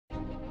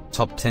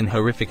Top 10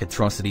 horrific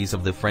atrocities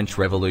of the French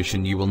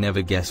Revolution. You will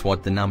never guess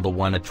what the number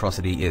 1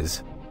 atrocity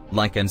is.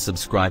 Like and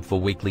subscribe for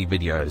weekly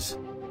videos.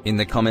 In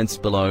the comments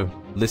below,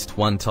 list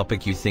one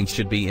topic you think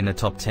should be in a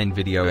top 10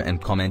 video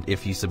and comment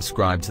if you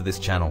subscribe to this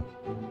channel.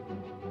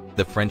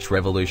 The French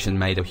Revolution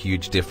made a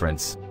huge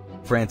difference.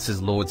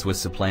 France's lords were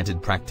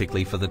supplanted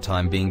practically for the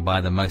time being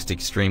by the most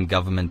extreme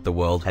government the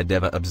world had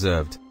ever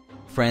observed.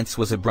 France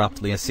was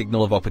abruptly a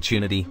signal of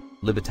opportunity.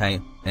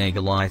 Liberté,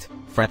 égalité,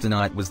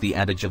 fraternité was the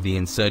adage of the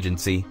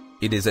insurgency.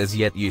 It is as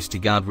yet used to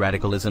guard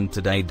radicalism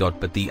today.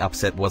 But the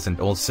upset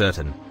wasn't all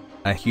certain.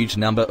 A huge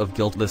number of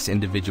guiltless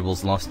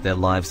individuals lost their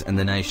lives and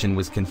the nation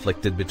was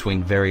conflicted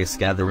between various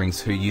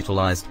gatherings who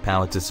utilized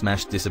power to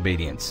smash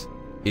disobedience.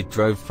 It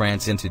drove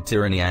France into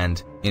tyranny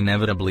and,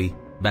 inevitably,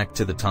 back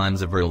to the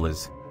times of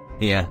rulers.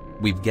 Here,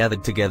 we've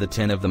gathered together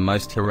 10 of the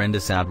most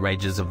horrendous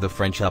outrages of the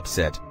French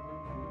upset.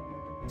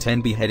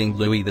 10. Beheading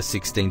Louis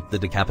XVI. The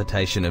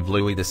decapitation of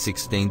Louis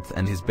XVI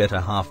and his better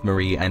half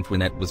Marie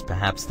Antoinette was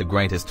perhaps the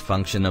greatest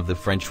function of the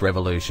French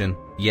Revolution,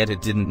 yet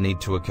it didn't need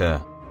to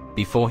occur.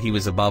 Before he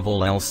was above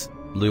all else,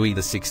 Louis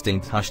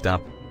XVI hushed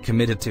up,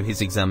 committed to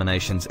his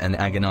examinations and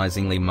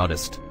agonizingly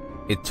modest.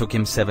 It took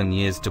him 7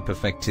 years to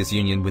perfect his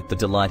union with the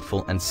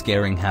delightful and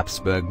scaring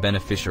Habsburg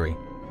beneficiary.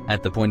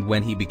 At the point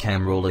when he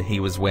became ruler he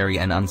was wary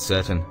and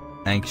uncertain,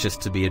 anxious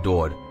to be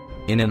adored.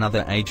 In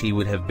another age he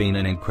would have been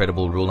an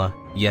incredible ruler,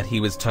 yet he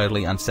was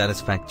totally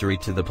unsatisfactory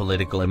to the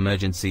political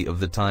emergency of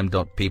the time.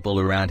 People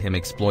around him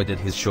exploited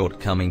his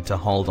shortcoming to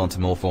hold on to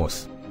more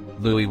force.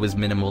 Louis was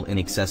minimal in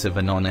excess of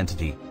a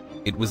non-entity.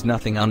 It was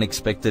nothing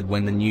unexpected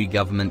when the new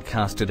government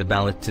casted a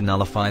ballot to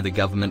nullify the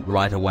government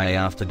right away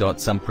after.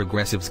 Some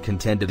progressives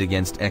contended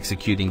against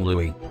executing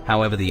Louis,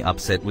 however the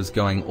upset was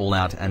going all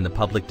out and the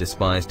public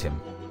despised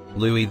him.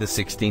 Louis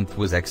XVI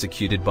was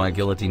executed by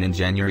guillotine in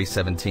January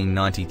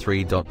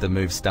 1793. The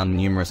move stunned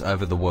numerous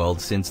over the world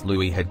since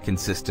Louis had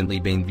consistently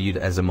been viewed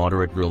as a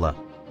moderate ruler.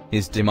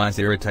 His demise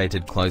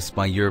irritated close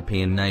by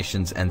European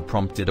nations and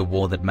prompted a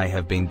war that may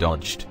have been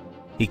dodged.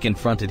 He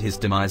confronted his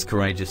demise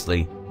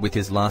courageously. With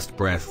his last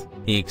breath,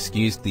 he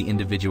excused the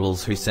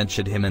individuals who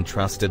censured him and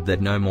trusted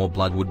that no more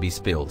blood would be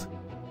spilled.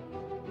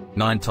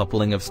 9.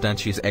 Toppling of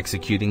statues.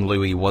 Executing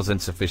Louis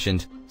wasn't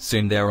sufficient.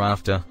 Soon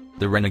thereafter,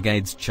 the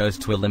renegades chose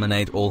to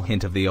eliminate all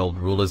hint of the old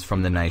rulers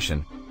from the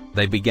nation.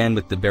 They began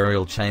with the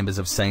burial chambers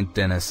of Saint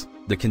Denis,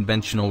 the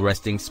conventional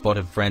resting spot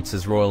of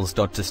France's royals.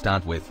 To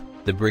start with,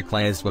 the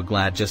bricklayers were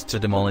glad just to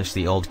demolish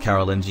the old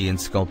Carolingian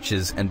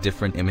sculptures and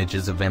different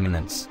images of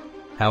eminence.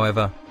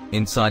 However,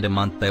 inside a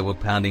month they were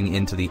pounding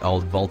into the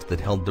old vault that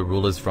held the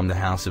rulers from the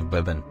House of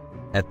Bourbon.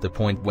 At the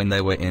point when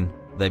they were in,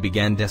 they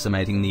began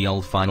decimating the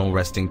old final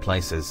resting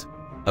places.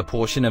 A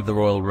portion of the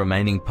royal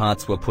remaining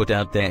parts were put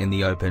out there in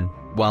the open,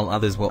 while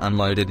others were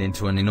unloaded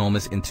into an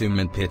enormous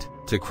entombment pit,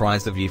 to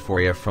cries of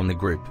euphoria from the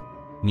group.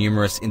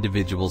 Numerous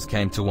individuals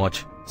came to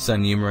watch, so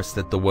numerous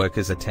that the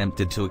workers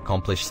attempted to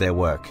accomplish their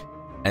work.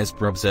 As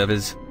per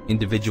observers,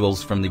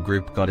 individuals from the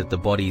group got at the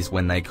bodies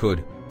when they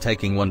could,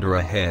 taking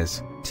wanderer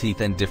hairs,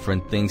 teeth and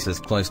different things as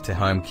close to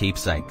home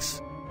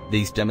keepsakes.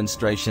 These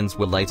demonstrations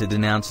were later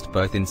denounced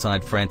both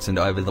inside France and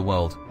over the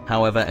world.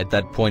 However, at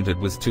that point it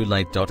was too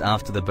late.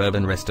 After the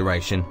Bourbon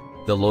Restoration,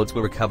 the lords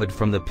were recovered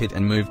from the pit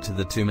and moved to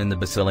the tomb in the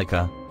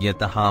basilica, yet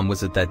the harm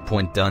was at that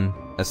point done.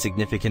 A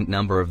significant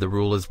number of the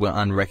rulers were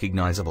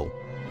unrecognizable.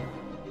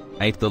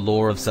 8. The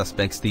law of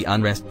suspects. The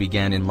unrest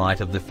began in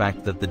light of the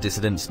fact that the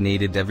dissidents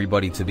needed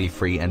everybody to be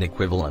free and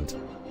equivalent.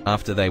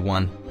 After they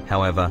won,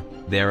 however,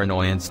 their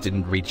annoyance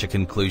didn't reach a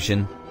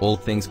conclusion. All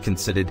things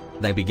considered,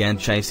 they began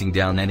chasing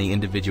down any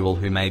individual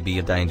who may be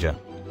a danger.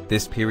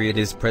 This period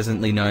is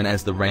presently known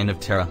as the Reign of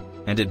Terror,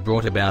 and it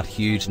brought about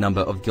huge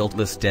number of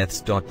guiltless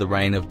deaths. The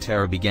Reign of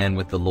Terror began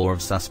with the law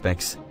of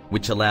suspects,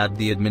 which allowed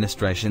the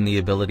administration the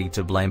ability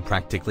to blame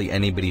practically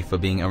anybody for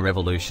being a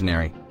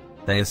revolutionary.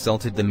 They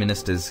assaulted the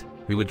ministers,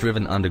 who were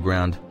driven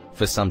underground.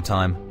 For some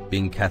time,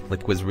 being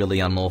Catholic was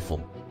really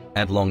unlawful.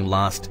 At long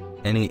last,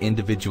 any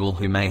individual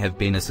who may have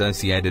been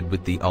associated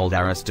with the old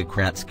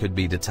aristocrats could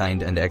be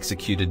detained and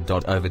executed.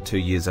 Over 2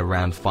 years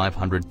around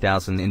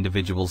 500,000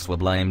 individuals were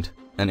blamed,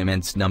 an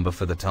immense number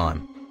for the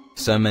time.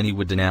 So many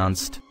were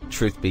denounced,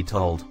 truth be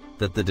told,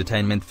 that the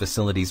detainment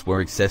facilities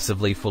were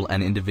excessively full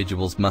and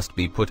individuals must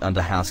be put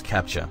under house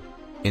capture.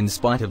 In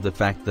spite of the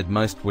fact that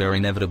most were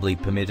inevitably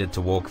permitted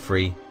to walk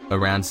free,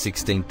 around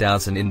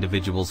 16,000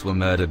 individuals were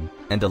murdered,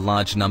 and a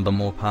large number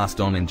more passed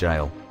on in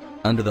jail.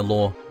 Under the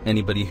law,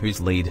 anybody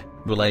whose lead,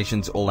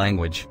 relations or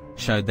language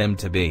showed them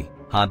to be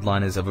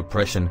hardliners of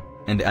oppression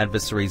and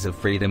adversaries of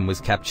freedom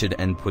was captured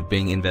and put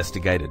being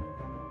investigated.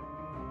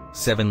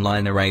 7.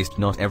 Lyon erased.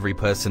 Not every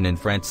person in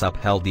France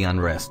upheld the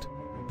unrest.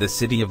 The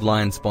city of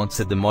Lyon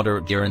sponsored the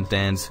moderate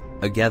Girondins,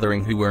 a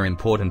gathering who were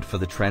important for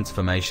the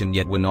transformation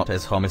yet were not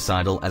as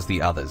homicidal as the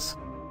others.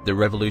 The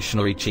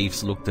revolutionary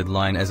chiefs looked at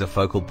Lyon as a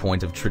focal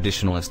point of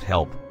traditionalist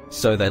help,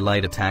 so they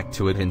laid attack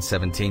to it in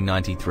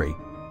 1793.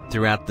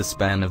 Throughout the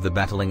span of the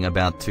battling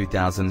about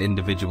 2,000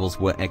 individuals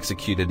were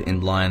executed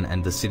in Lyon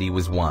and the city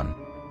was won.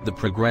 The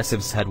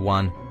progressives had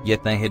won,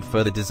 yet they had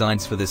further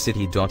designs for the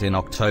city. In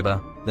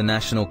October, the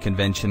National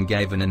Convention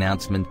gave an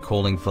announcement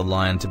calling for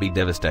Lyon to be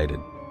devastated.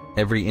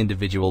 Every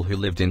individual who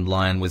lived in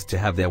Lyon was to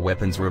have their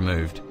weapons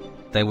removed.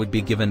 They would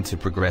be given to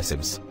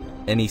progressives.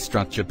 Any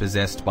structure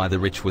possessed by the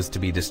rich was to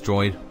be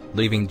destroyed,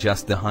 leaving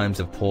just the homes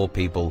of poor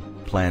people,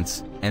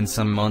 plants, and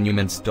some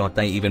monuments.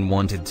 They even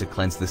wanted to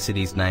cleanse the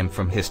city's name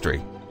from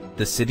history.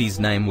 The city's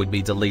name would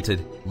be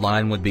deleted,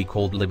 Lyon would be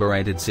called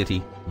Liberated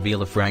City,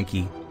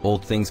 Villafranchi, all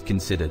things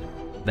considered.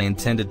 They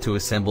intended to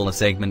assemble a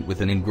segment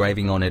with an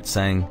engraving on it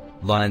saying,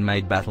 "Lyon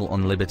made battle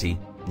on liberty,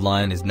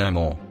 Lyon is no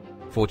more."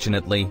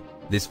 Fortunately,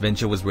 this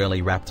venture was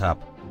rarely wrapped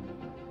up.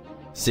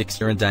 6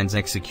 Girondins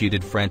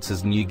executed.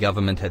 France's new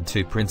government had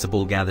two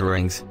principal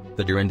gatherings,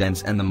 the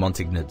Girondins and the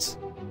Montagnards.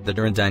 The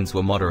Girondins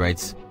were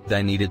moderates.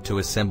 They needed to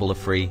assemble a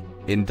free,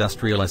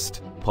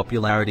 industrialist,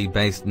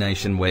 popularity-based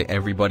nation where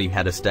everybody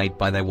had a state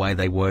by the way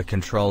they were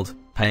controlled,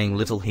 paying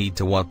little heed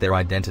to what their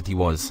identity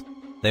was.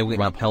 They were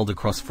upheld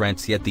across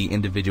France, yet the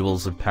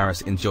individuals of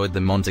Paris enjoyed the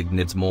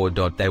Montagnards more.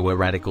 They were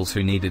radicals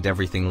who needed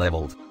everything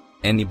leveled.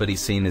 Anybody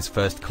seen as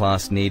first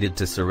class needed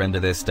to surrender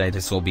their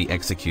status or be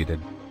executed.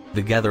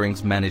 The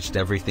gatherings managed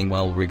everything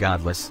well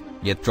regardless,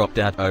 yet dropped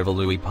out over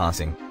Louis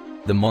passing.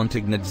 The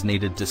Montagnards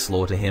needed to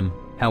slaughter him,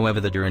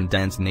 however the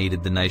Girondins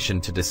needed the nation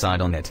to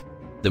decide on it.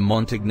 The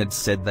Montagnards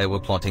said they were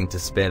plotting to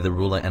spare the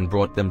ruler and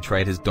brought them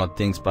traitors.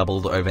 Things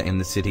bubbled over in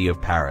the city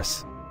of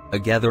Paris. A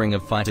gathering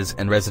of fighters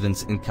and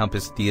residents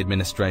encompassed the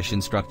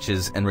administration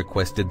structures and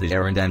requested the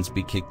Girondins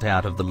be kicked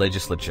out of the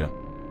legislature.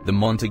 The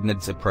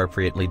Montagnards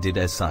appropriately did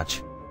as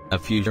such. A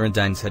few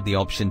Girondins had the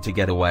option to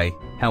get away,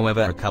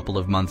 however a couple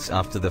of months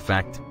after the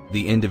fact,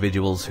 the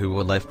individuals who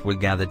were left were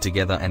gathered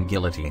together and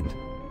guillotined.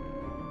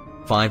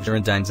 5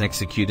 Girondins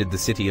executed. The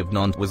city of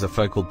Nantes was a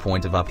focal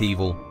point of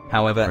upheaval,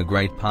 however a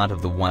great part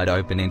of the wide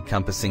open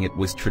encompassing it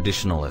was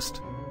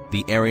traditionalist.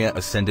 The area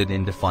ascended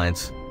in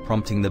defiance,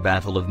 prompting the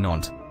Battle of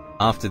Nantes.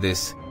 After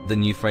this, the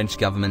new French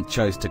government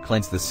chose to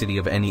cleanse the city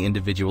of any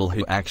individual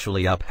who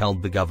actually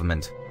upheld the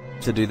government.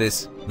 To do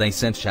this, they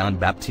sent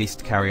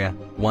Jean-Baptiste Carrier,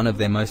 one of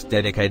their most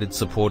dedicated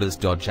supporters.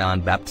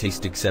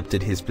 Jean-Baptiste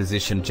accepted his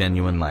position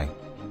genuinely.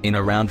 In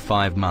around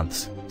 5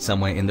 months,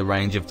 somewhere in the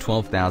range of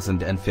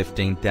 12,000 and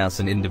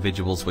 15,000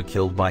 individuals were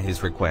killed by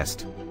his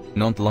request.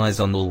 Nantes lies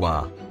on the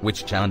Loire,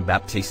 which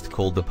Jean-Baptiste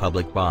called the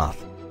public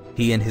bath.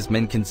 He and his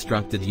men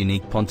constructed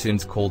unique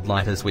pontoons called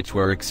lighters which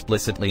were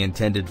explicitly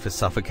intended for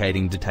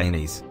suffocating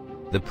detainees.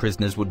 The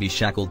prisoners would be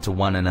shackled to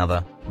one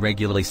another,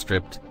 regularly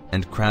stripped,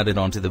 and crowded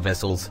onto the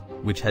vessels,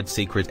 which had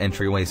secret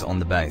entryways on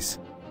the base.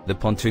 The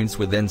pontoons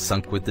were then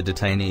sunk with the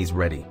detainees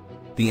ready.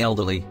 The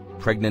elderly,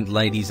 pregnant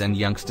ladies and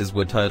youngsters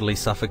were totally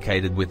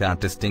suffocated without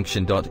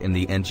distinction. In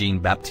the end,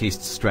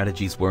 Jean-Baptiste's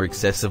strategies were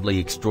excessively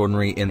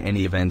extraordinary in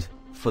any event.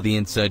 For the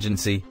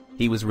insurgency,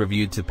 he was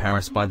reviewed to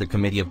Paris by the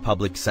Committee of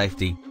Public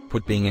Safety,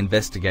 put being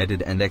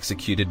investigated and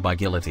executed by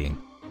guillotine.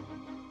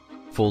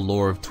 For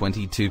law of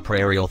 22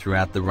 prairial.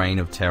 Throughout the Reign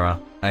of Terror,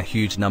 a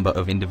huge number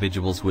of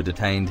individuals were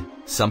detained,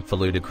 some for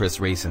ludicrous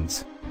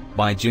reasons.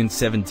 By June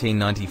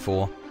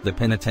 1794, the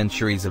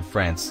penitentiaries of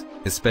France,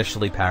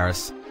 especially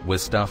Paris, were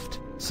stuffed,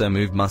 so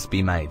move must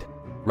be made.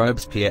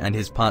 Robespierre and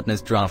his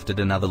partners drafted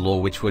another law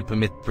which would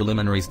permit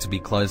preliminaries to be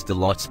closed a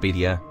lot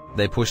speedier.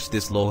 They pushed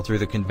this law through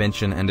the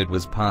convention and it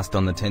was passed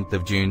on the 10th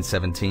of June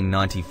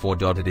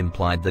 1794. It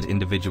implied that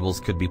individuals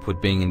could be put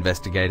being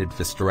investigated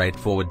for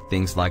straightforward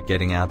things like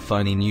getting out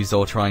phony news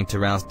or trying to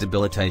rouse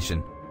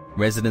debilitation.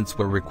 Residents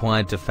were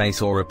required to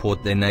face or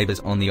report their neighbors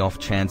on the off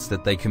chance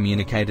that they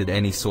communicated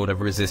any sort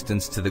of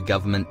resistance to the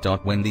government.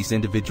 When these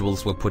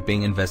individuals were put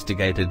being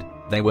investigated,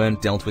 they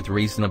weren't dealt with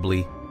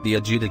reasonably. The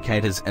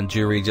adjudicators and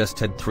jury just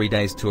had 3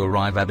 days to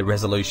arrive at a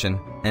resolution,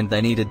 and they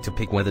needed to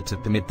pick whether to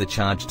permit the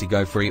charge to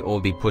go free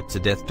or be put to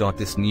death.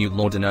 This new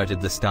law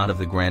denoted the start of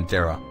the Grand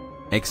Terror.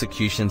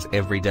 Executions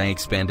every day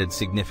expanded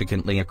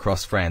significantly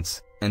across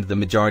France, and the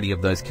majority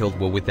of those killed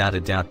were without a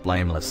doubt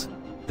blameless.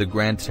 The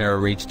Grand Terror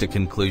reached a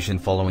conclusion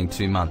following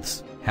 2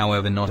 months,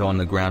 however not on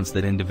the grounds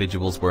that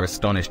individuals were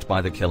astonished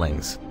by the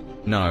killings.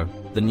 No,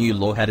 the new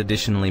law had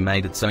additionally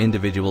made it so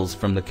individuals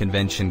from the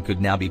convention could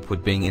now be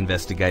put being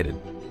investigated.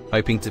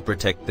 Hoping to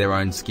protect their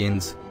own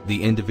skins,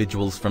 the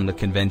individuals from the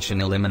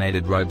convention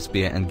eliminated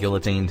Robespierre and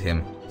guillotined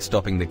him,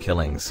 stopping the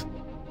killings.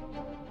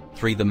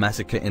 3. The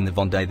massacre in the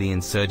Vendée. The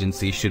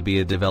insurgency should be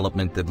a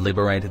development that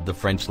liberated the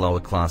French lower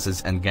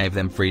classes and gave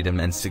them freedom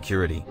and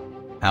security.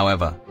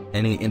 However,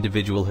 any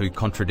individual who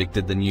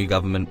contradicted the new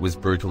government was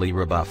brutally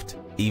rebuffed,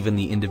 even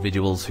the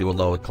individuals who were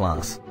lower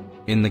class.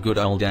 In the good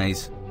old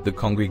days, the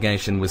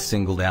congregation was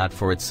singled out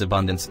for its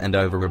abundance and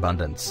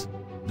overabundance.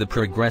 The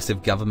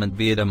progressive government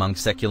veered among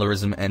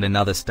secularism and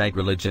another state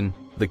religion,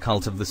 the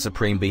cult of the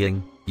supreme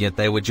being, yet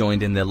they were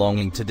joined in their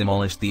longing to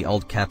demolish the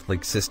old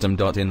Catholic system.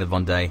 In the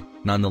Vendée,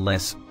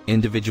 nonetheless,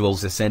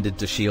 individuals ascended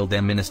to shield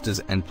their ministers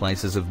and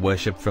places of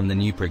worship from the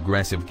new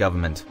progressive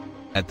government.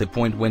 At the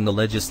point when the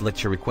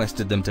legislature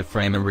requested them to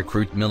frame a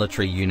recruit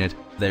military unit,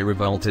 they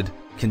revolted,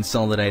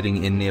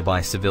 consolidating in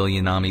nearby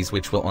civilian armies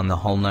which were on the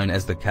whole known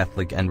as the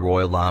Catholic and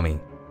Royal Army.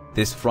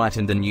 This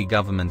frightened the new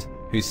government,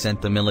 who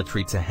sent the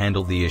military to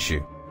handle the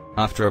issue.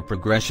 After a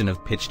progression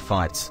of pitched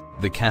fights,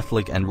 the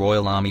Catholic and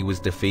Royal Army was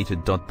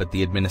defeated. But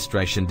the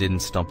administration didn't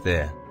stop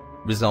there.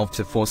 Resolved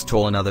to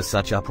forestall another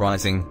such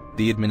uprising,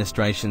 the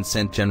administration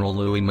sent General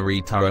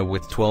Louis-Marie Turreau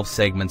with 12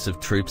 segments of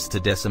troops to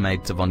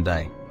decimate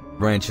Vendée.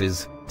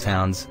 Ranches,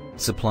 towns,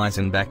 supplies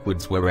and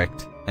backwoods were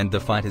wrecked, and the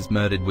fighters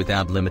murdered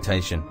without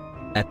limitation.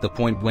 At the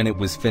point when it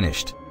was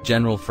finished,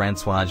 General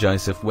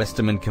Francois-Joseph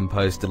Westermann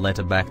composed a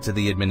letter back to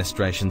the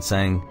administration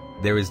saying,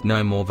 "There is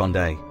no more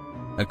Vendée.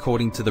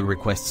 According to the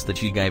requests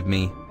that you gave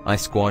me, I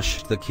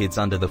squashed the kids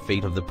under the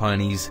feet of the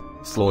ponies,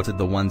 slaughtered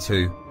the ones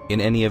who,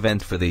 in any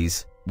event for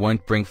these,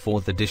 won't bring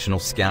forth additional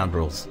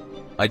scoundrels.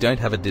 I don't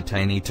have a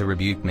detainee to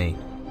rebuke me.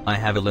 I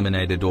have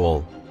eliminated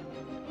all."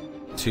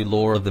 To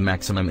law of the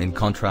maximum. In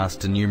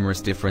contrast to numerous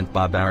different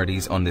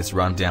barbarities on this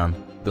rundown,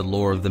 the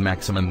law of the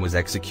maximum was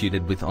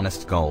executed with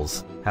honest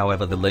goals,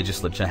 however the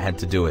legislature had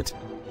to do it.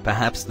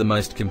 Perhaps the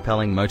most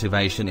compelling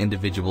motivation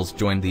individuals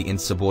joined the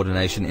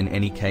insubordination in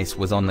any case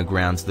was on the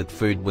grounds that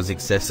food was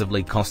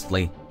excessively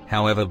costly.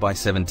 However, by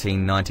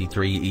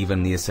 1793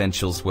 even the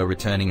essentials were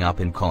returning up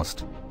in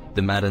cost.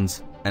 The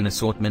Madons, an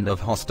assortment of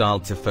hostile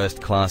to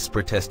first-class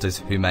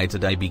protesters who may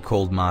today be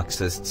called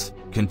Marxists,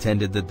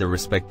 contended that the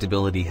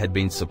respectability had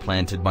been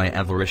supplanted by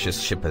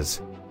avaricious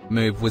shippers.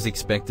 Move was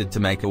expected to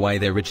make away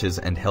their riches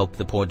and help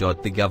the poor.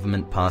 The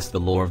government passed the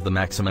law of the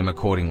maximum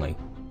accordingly.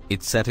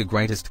 It set a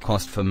greatest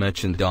cost for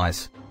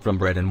merchandise, from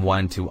bread and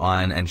wine to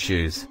iron and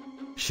shoes.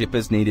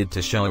 Shippers needed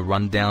to show a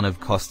rundown of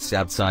costs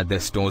outside their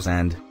stores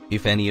and,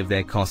 if any of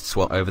their costs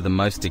were over the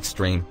most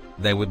extreme,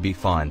 they would be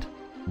fined.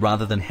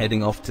 Rather than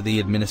heading off to the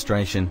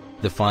administration,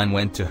 the fine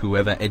went to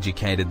whoever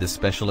educated the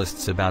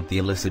specialists about the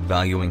illicit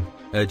valuing,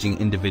 urging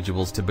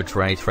individuals to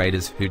betray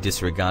traders who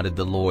disregarded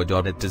the law.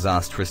 It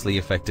disastrously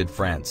affected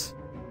France.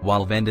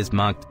 While vendors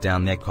marked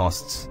down their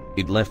costs,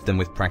 it left them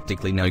with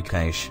practically no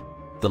cash.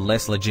 The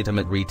less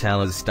legitimate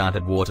retailers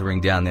started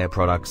watering down their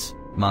products,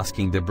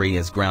 masking debris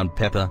as ground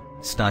pepper,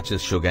 starch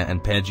as sugar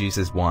and pear juice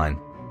as wine.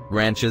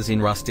 Ranchers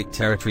in rustic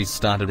territories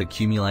started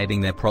accumulating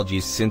their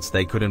produce since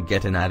they couldn't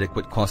get an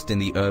adequate cost in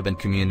the urban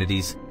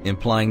communities,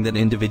 implying that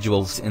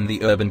individuals in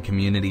the urban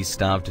communities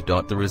starved.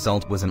 The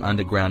result was an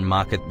underground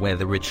market where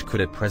the rich could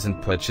at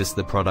present purchase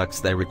the products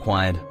they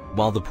required,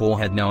 while the poor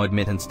had no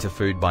admittance to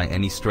food by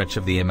any stretch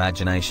of the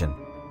imagination.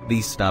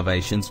 These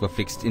starvations were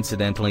fixed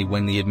incidentally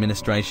when the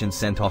administration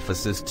sent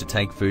officers to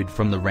take food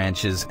from the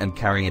ranches and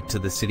carry it to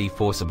the city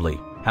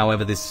forcibly.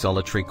 However, this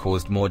solitary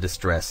caused more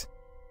distress.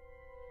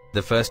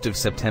 The 1st of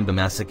September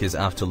massacres.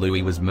 After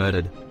Louis was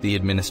murdered, the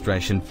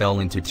administration fell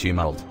into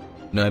tumult.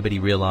 Nobody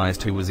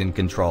realized who was in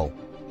control.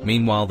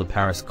 Meanwhile, the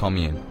Paris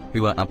Commune,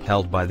 who were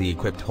upheld by the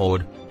equipped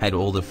horde, had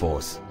all the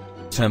force.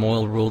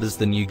 Turmoil ruled as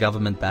the new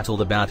government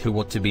battled about who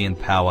ought to be in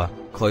power,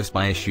 close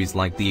by issues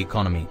like the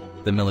economy,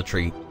 the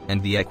military, and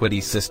the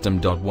equity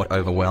system. What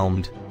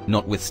overwhelmed,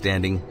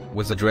 notwithstanding,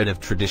 was a dread of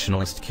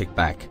traditionalist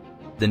kickback.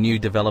 The new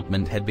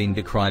development had been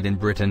decried in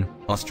Britain,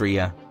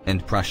 Austria,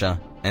 and Prussia,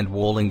 and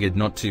war lingered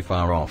not too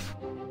far off.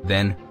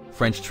 Then,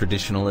 French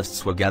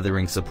traditionalists were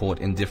gathering support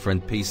in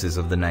different pieces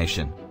of the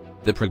nation.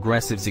 The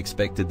progressives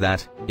expected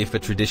that, if a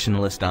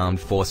traditionalist armed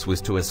force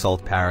was to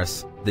assault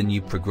Paris, the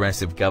new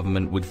progressive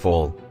government would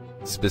fall.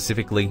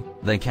 Specifically,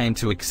 they came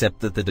to accept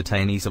that the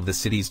detainees of the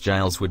city's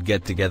jails would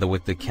get together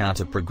with the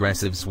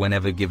counter-progressives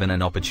whenever given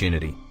an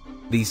opportunity.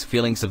 These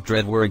feelings of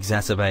dread were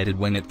exacerbated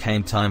when it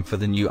came time for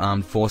the new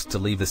armed force to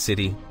leave the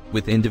city,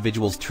 with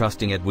individuals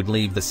trusting it would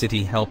leave the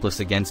city helpless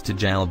against a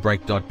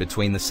jailbreak.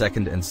 Between the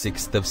 2nd and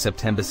 6th of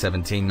September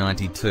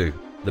 1792,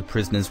 the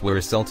prisoners were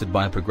assaulted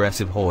by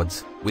progressive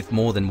hordes, with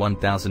more than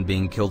 1,000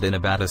 being killed in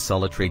about a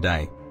solitary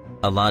day.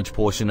 A large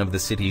portion of the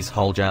city's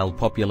whole jail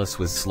populace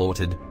was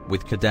slaughtered,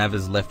 with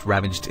cadavers left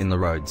ravaged in the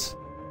roads.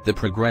 The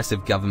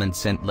progressive government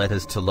sent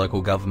letters to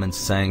local governments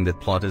saying that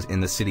plotters in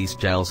the city's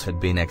jails had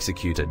been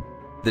executed.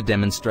 The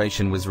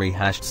demonstration was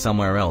rehashed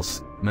somewhere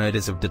else.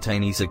 Murders of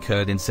detainees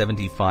occurred in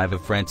 75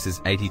 of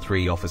France's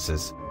 83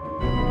 offices.